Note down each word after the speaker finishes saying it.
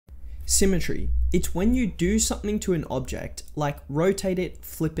Symmetry. It's when you do something to an object, like rotate it,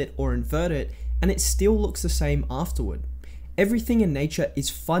 flip it, or invert it, and it still looks the same afterward. Everything in nature is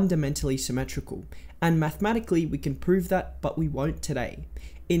fundamentally symmetrical, and mathematically we can prove that, but we won't today.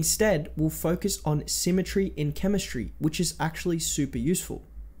 Instead, we'll focus on symmetry in chemistry, which is actually super useful.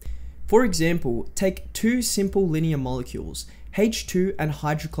 For example, take two simple linear molecules, H2 and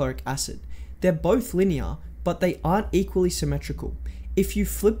hydrochloric acid. They're both linear, but they aren't equally symmetrical. If you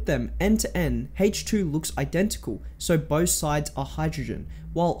flip them end to end, H2 looks identical, so both sides are hydrogen,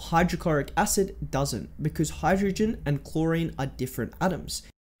 while hydrochloric acid doesn't, because hydrogen and chlorine are different atoms.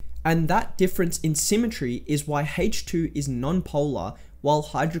 And that difference in symmetry is why H2 is nonpolar, while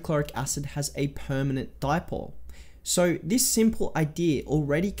hydrochloric acid has a permanent dipole. So this simple idea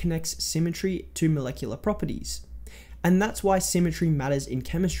already connects symmetry to molecular properties. And that's why symmetry matters in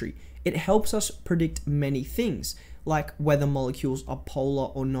chemistry. It helps us predict many things, like whether molecules are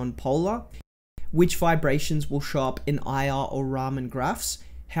polar or non-polar, which vibrations will show up in IR or Raman graphs,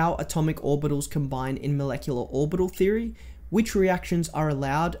 how atomic orbitals combine in molecular orbital theory, which reactions are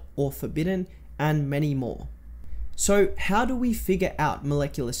allowed or forbidden, and many more. So how do we figure out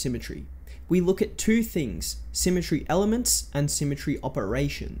molecular symmetry? We look at two things, symmetry elements and symmetry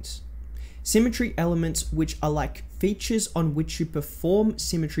operations. Symmetry elements, which are like features on which you perform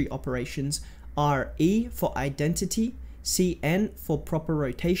symmetry operations, are E for identity, Cn for proper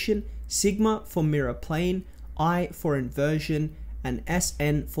rotation, sigma for mirror plane, I for inversion, and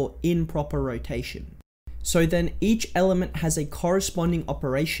Sn for improper rotation. So then each element has a corresponding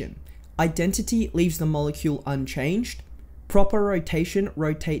operation. Identity leaves the molecule unchanged. Proper rotation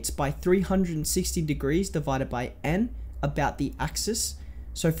rotates by 360 degrees divided by n about the axis.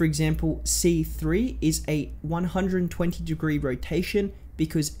 So for example, C3 is a 120 degree rotation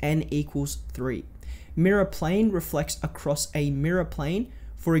because n equals 3. Mirror plane reflects across a mirror plane.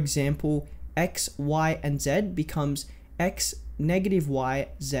 For example, x, y, and z becomes x, negative y,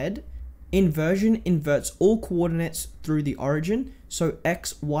 z. Inversion inverts all coordinates through the origin, so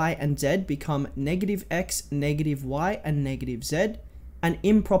x, y, and z become negative x, negative y, and negative z. And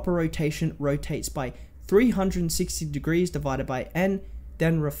improper rotation rotates by 360 degrees divided by n,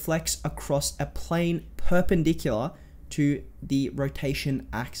 then reflects across a plane perpendicular to the rotation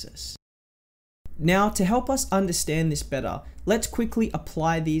axis. Now, to help us understand this better, let's quickly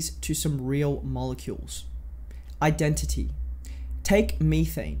apply these to some real molecules. Identity. Take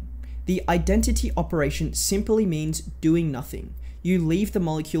methane. The identity operation simply means doing nothing. You leave the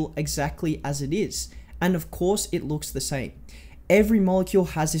molecule exactly as it is, and of course it looks the same. Every molecule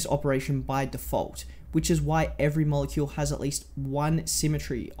has this operation by default, which is why every molecule has at least one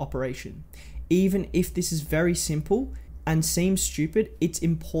symmetry operation. Even if this is very simple and seems stupid, it's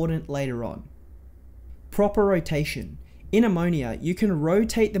important later on. Proper rotation. In ammonia, you can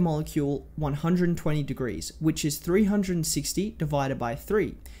rotate the molecule 120 degrees, which is 360 divided by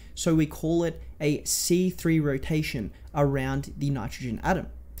 3. So we call it a C3 rotation around the nitrogen atom.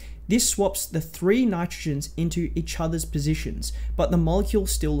 This swaps the three nitrogens into each other's positions, but the molecule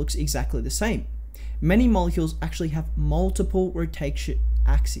still looks exactly the same. Many molecules actually have multiple rotation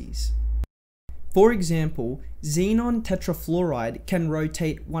axes. For example, xenon tetrafluoride can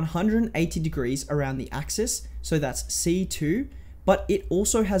rotate 180 degrees around the axis, so that's C2, but it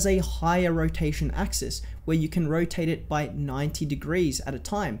also has a higher rotation axis where you can rotate it by 90 degrees at a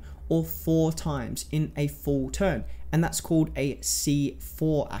time, or 4 times in a full turn, and that's called a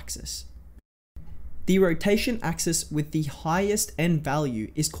C4 axis. The rotation axis with the highest n value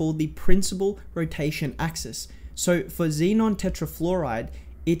is called the principal rotation axis. So for xenon tetrafluoride,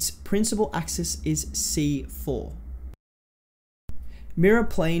 its principal axis is C4. Mirror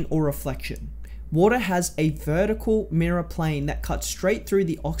plane or reflection. Water has a vertical mirror plane that cuts straight through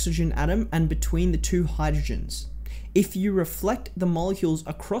the oxygen atom and between the two hydrogens. If you reflect the molecules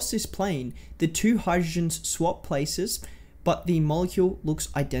across this plane, the two hydrogens swap places, but the molecule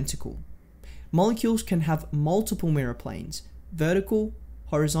looks identical. Molecules can have multiple mirror planes, vertical,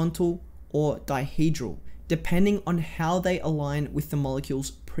 horizontal, or dihedral, depending on how they align with the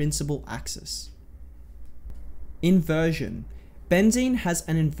molecule's principal axis. Inversion. Benzene has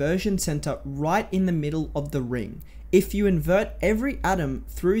an inversion center right in the middle of the ring. If you invert every atom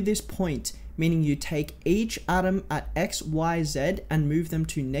through this point, meaning you take each atom at x, y, z and move them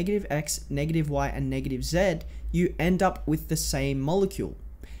to negative x, negative y, and negative z, you end up with the same molecule.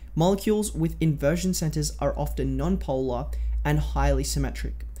 Molecules with inversion centers are often nonpolar and highly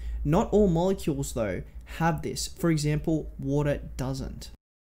symmetric. Not all molecules, though, have this. For example, water doesn't.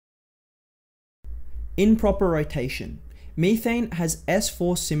 Improper rotation. Methane has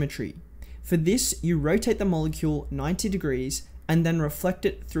S4 symmetry. For this, you rotate the molecule 90 degrees and then reflect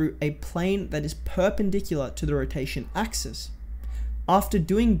it through a plane that is perpendicular to the rotation axis. After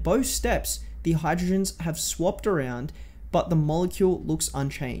doing both steps, the hydrogens have swapped around, but the molecule looks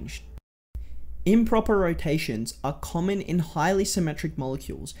unchanged. Improper rotations are common in highly symmetric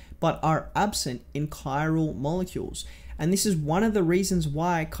molecules, but are absent in chiral molecules, and this is one of the reasons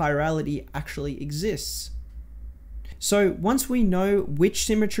why chirality actually exists. So once we know which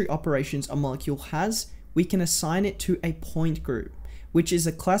symmetry operations a molecule has, we can assign it to a point group, which is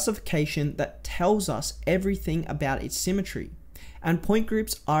a classification that tells us everything about its symmetry. And point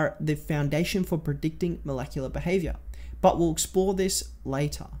groups are the foundation for predicting molecular behavior, but we'll explore this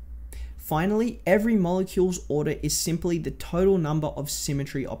later. Finally, every molecule's order is simply the total number of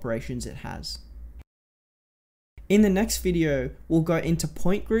symmetry operations it has. In the next video, we'll go into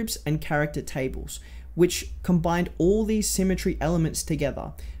point groups and character tables, which combined all these symmetry elements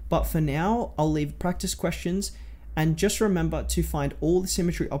together. But for now, I'll leave practice questions, and just remember to find all the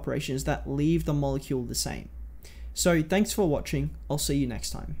symmetry operations that leave the molecule the same. So thanks for watching. I'll see you next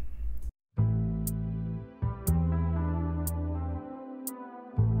time.